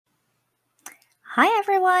Hi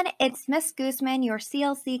everyone, it's Miss Guzman, your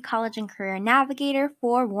CLC College and Career Navigator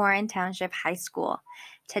for Warren Township High School.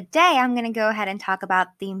 Today I'm going to go ahead and talk about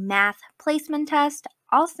the Math Placement Test,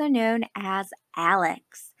 also known as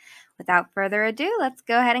ALEKS. Without further ado, let's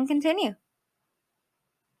go ahead and continue.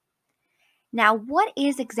 Now, what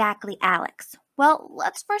is exactly ALEKS? Well,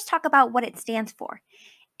 let's first talk about what it stands for.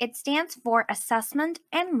 It stands for Assessment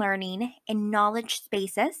and Learning in Knowledge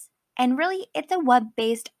Spaces, and really it's a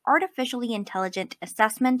web-based artificially intelligent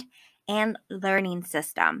assessment and learning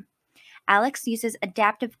system. ALEKS uses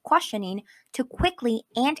adaptive questioning to quickly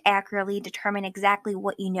and accurately determine exactly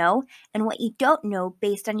what you know and what you don't know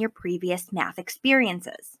based on your previous math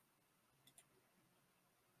experiences.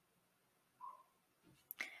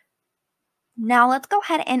 Now let's go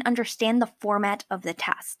ahead and understand the format of the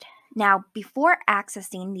test. Now, before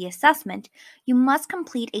accessing the assessment, you must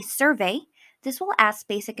complete a survey. This will ask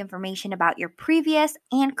basic information about your previous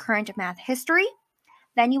and current math history.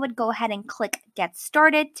 Then you would go ahead and click Get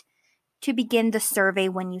Started to begin the survey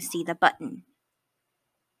when you see the button.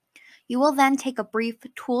 You will then take a brief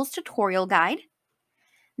tools tutorial guide.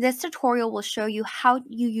 This tutorial will show you how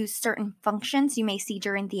you use certain functions you may see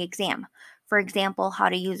during the exam. For example, how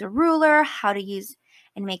to use a ruler, how to use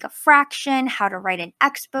and make a fraction, how to write an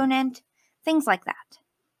exponent, things like that.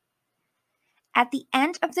 At the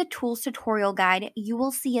end of the tools tutorial guide, you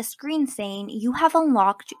will see a screen saying you have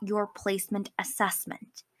unlocked your placement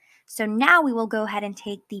assessment. So now we will go ahead and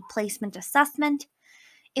take the placement assessment.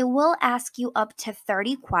 It will ask you up to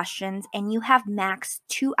 30 questions and you have max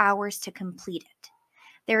 2 hours to complete it.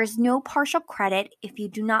 There is no partial credit. If you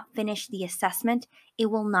do not finish the assessment, it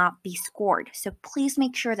will not be scored. So please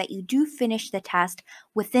make sure that you do finish the test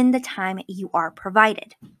within the time you are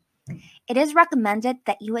provided. It is recommended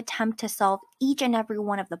that you attempt to solve each and every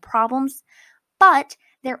one of the problems, but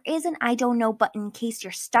there is an I don't know button in case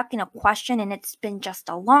you're stuck in a question and it's been just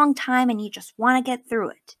a long time and you just want to get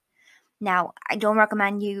through it. Now, I don't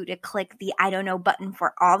recommend you to click the I don't know button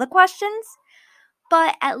for all the questions,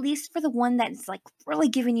 but at least for the one that's really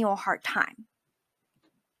giving you a hard time.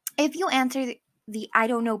 If you answer the I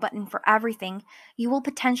don't know button for everything, you will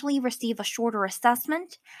potentially receive a shorter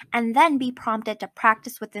assessment and then be prompted to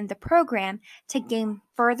practice within the program to gain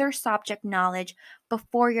further subject knowledge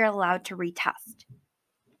before you're allowed to retest.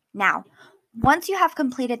 Now, once you have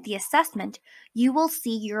completed the assessment, you will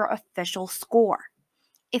see your official score.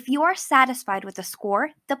 If you are satisfied with the score,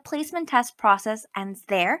 the placement test process ends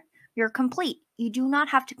there. You're complete. You do not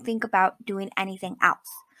have to think about doing anything else.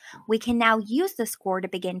 We can now use the score to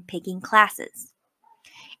begin picking classes.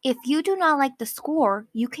 If you do not like the score,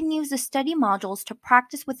 you can use the study modules to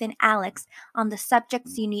practice within ALEKS on the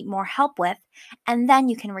subjects you need more help with, and then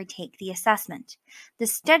you can retake the assessment. The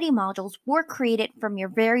study modules were created from your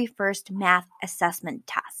very first math assessment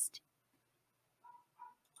test.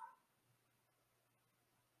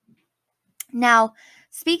 Now,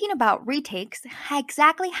 speaking about retakes,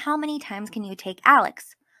 exactly how many times can you take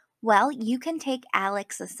ALEKS? Well, you can take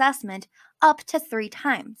ALEKS assessment up to 3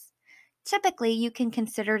 times. Typically, you can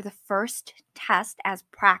consider the first test as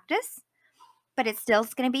practice, but it's still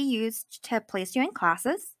going to be used to place you in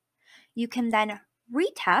classes. You can then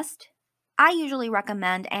retest. I usually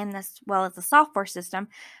recommend, and as well as the software system,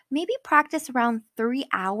 maybe practice around 3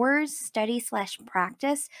 hours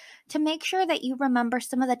study/practice to make sure that you remember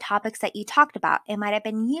some of the topics that you talked about. It might have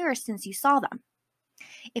been years since you saw them.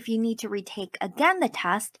 If you need to retake again the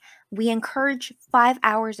test, we encourage 5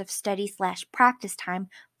 hours of study/practice time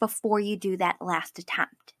before you do that last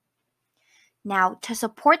attempt. Now, to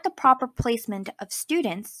support the proper placement of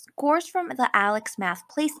students, scores from the ALEKS Math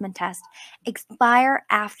Placement Test expire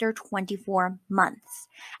after 24 months.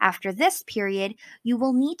 After this period, you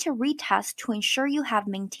will need to retest to ensure you have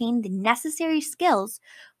maintained the necessary skills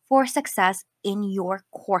for success in your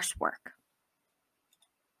coursework.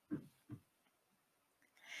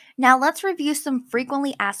 Now, let's review some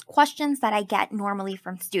frequently asked questions that I get normally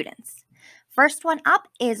from students. First one up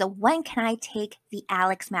is, when can I take the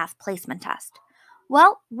ALEKS Math Placement Test?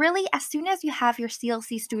 Well, really, as soon as you have your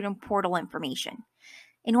CLC student portal information.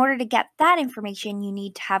 In order to get that information, you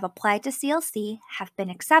need to have applied to CLC, have been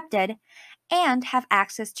accepted, and have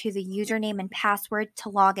access to the username and password to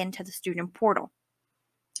log into the student portal.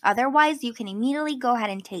 Otherwise, you can immediately go ahead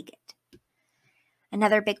and take it.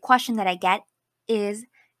 Another big question that I get is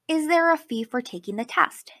there a fee for taking the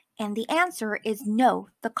test? And the answer is no.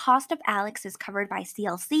 The cost of ALEKS is covered by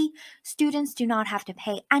CLC. Students do not have to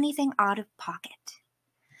pay anything out of pocket.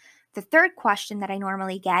 The third question that I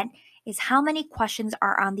normally get is, how many questions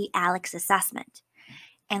are on the ALEKS assessment?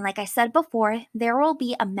 And like I said before, there will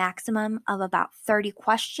be a maximum of about 30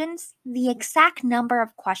 questions. The exact number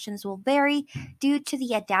of questions will vary due to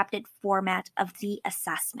the adapted format of the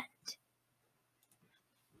assessment.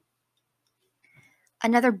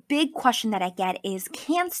 Another big question that I get is,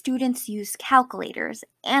 can students use calculators?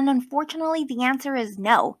 And unfortunately, the answer is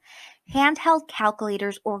no. Handheld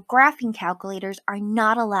calculators or graphing calculators are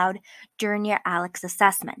not allowed during your ALEKS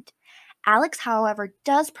assessment. ALEKS, however,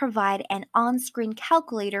 does provide an on-screen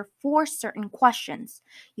calculator for certain questions.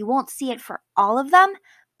 You won't see it for all of them,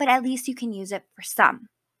 but at least you can use it for some.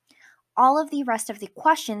 All of the rest of the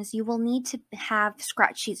questions, you will need to have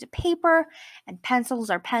scratch sheets of paper and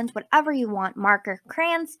pencils or pens, whatever you want, marker,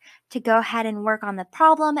 crayons, to go ahead and work on the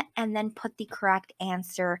problem and then put the correct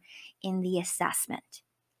answer in the assessment.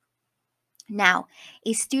 Now,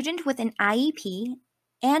 a student with an IEP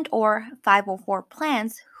and or 504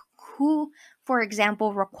 plans who, for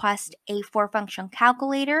example, request a four-function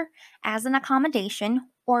calculator as an accommodation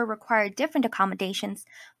or require different accommodations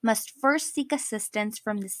must first seek assistance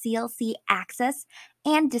from the CLC Access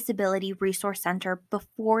and Disability Resource Center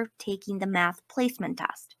before taking the math placement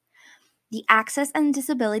test. The Access and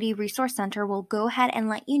Disability Resource Center will go ahead and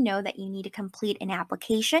let you know that you need to complete an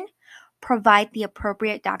application, provide the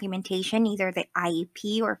appropriate documentation, either the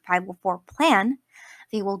IEP or 504 plan.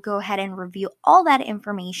 They will go ahead and review all that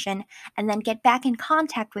information and then get back in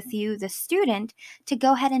contact with you, the student, to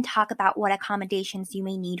go ahead and talk about what accommodations you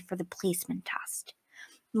may need for the placement test.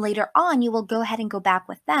 Later on, you will go ahead and go back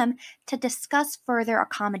with them to discuss further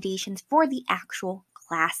accommodations for the actual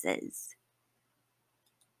classes.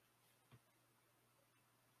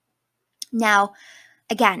 Now,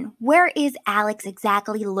 again, where is ALEKS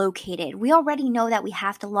exactly located? We already know that we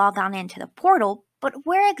have to log on into the portal, but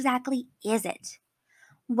where exactly is it?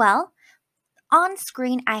 Well, on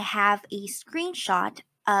screen, I have a screenshot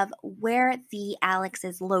of where the ALEKS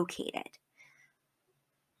is located.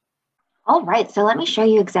 All right, so let me show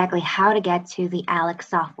you exactly how to get to the ALEKS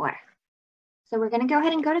software. So we're going to go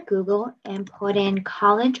ahead and go to Google and put in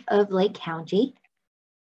College of Lake County.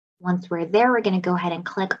 Once we're there, we're going to go ahead and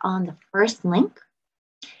click on the first link.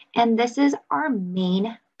 And this is our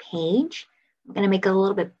main page. I'm going to make it a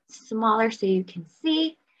little bit smaller so you can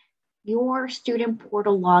see. Your student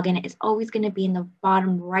portal login is always going to be in the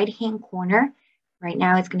bottom right-hand corner. Right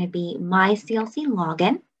now, it's going to be My CLC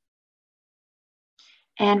Login.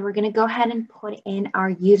 And we're going to go ahead and put in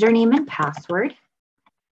our username and password.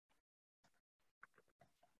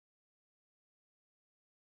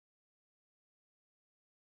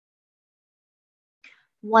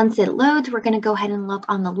 Once it loads, we're going to go ahead and look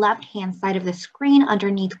on the left-hand side of the screen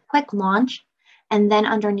underneath Quick Launch and then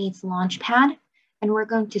underneath Launchpad. And we're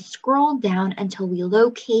going to scroll down until we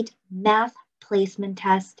locate Math Placement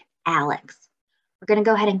Test ALEKS. We're going to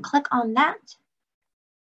go ahead and click on that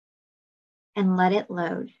and let it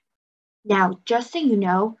load. Now, just so you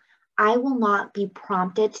know, I will not be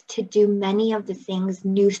prompted to do many of the things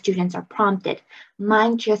new students are prompted.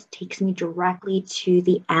 Mine just takes me directly to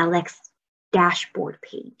the ALEKS dashboard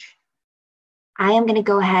page. I am going to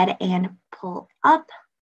go ahead and pull up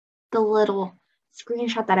the little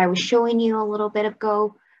screenshot that I was showing you a little bit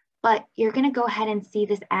ago, but you're going to go ahead and see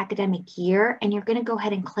this academic year and you're going to go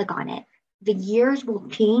ahead and click on it. The years will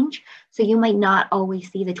change, so you might not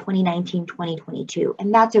always see the 2019-2022,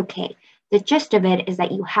 and that's okay. The gist of it is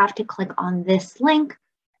that you have to click on this link,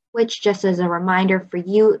 which just as a reminder for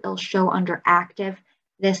you, it'll show under active.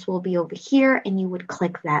 This will be over here and you would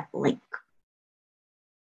click that link.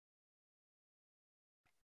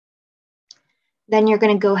 Then you're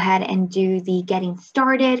going to go ahead and do the getting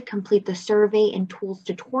started, complete the survey and tools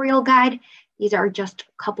tutorial guide. These are just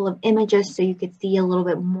a couple of images so you could see a little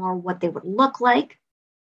bit more what they would look like.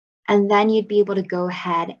 And then you'd be able to go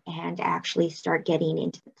ahead and actually start getting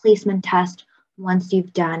into the placement test once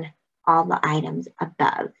you've done all the items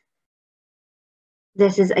above.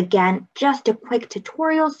 This is, again, just a quick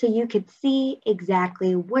tutorial so you could see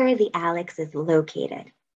exactly where the ALEKS is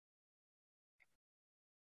located.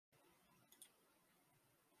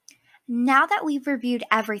 Now that we've reviewed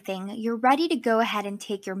everything, you're ready to go ahead and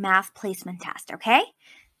take your math placement test, okay?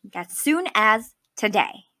 As soon as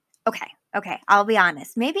today. Okay, I'll be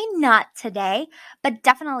honest. Maybe not today, but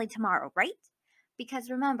definitely tomorrow, right?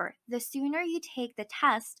 Because remember, the sooner you take the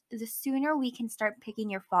test, the sooner we can start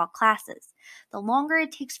picking your fall classes. The longer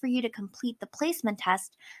it takes for you to complete the placement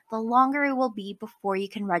test, the longer it will be before you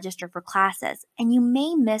can register for classes. And you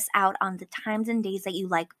may miss out on the times and days that you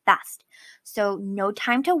like best. So no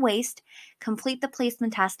time to waste. Complete the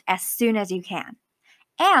placement test as soon as you can.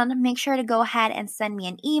 And make sure to go ahead and send me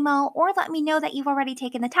an email or let me know that you've already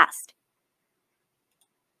taken the test.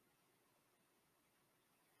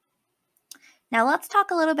 Now let's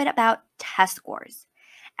talk a little bit about test scores.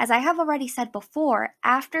 As I have already said before,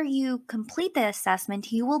 after you complete the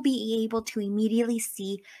assessment, you will be able to immediately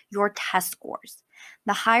see your test scores.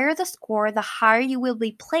 The higher the score, the higher you will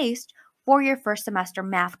be placed for your first semester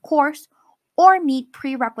math course or meet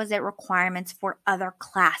prerequisite requirements for other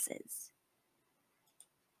classes.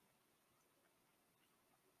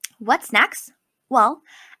 What's next? Well,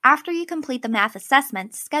 after you complete the math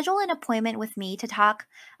assessment, schedule an appointment with me to talk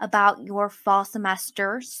about your fall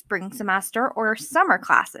semester, spring semester, or summer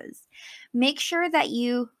classes. Make sure that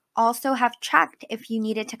you also have checked if you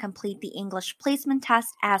needed to complete the English placement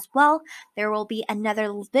test as well. There will be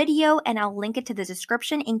another video and I'll link it to the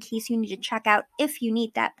description in case you need to check out if you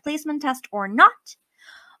need that placement test or not.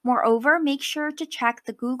 Moreover, make sure to check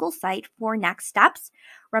the Google site for next steps.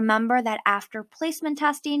 Remember that after placement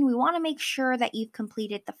testing, we want to make sure that you've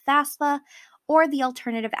completed the FAFSA or the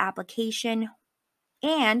alternative application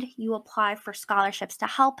and you apply for scholarships to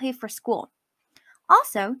help pay for school.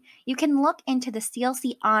 Also, you can look into the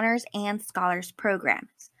CLC Honors and Scholars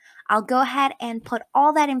programs. I'll go ahead and put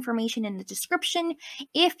all that information in the description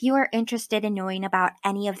if you are interested in knowing about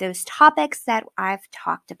any of those topics that I've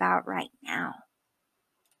talked about right now.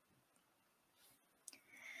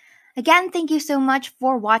 Again, thank you so much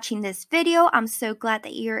for watching this video. I'm so glad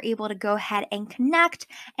that you're able to go ahead and connect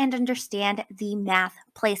and understand the math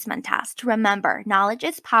placement test. Remember, knowledge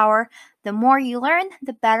is power. The more you learn,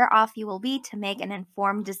 the better off you will be to make an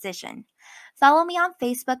informed decision. Follow me on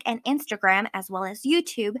Facebook and Instagram as well as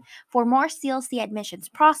YouTube for more CLC admissions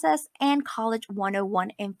process and College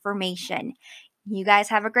 101 information. You guys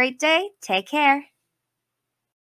have a great day. Take care.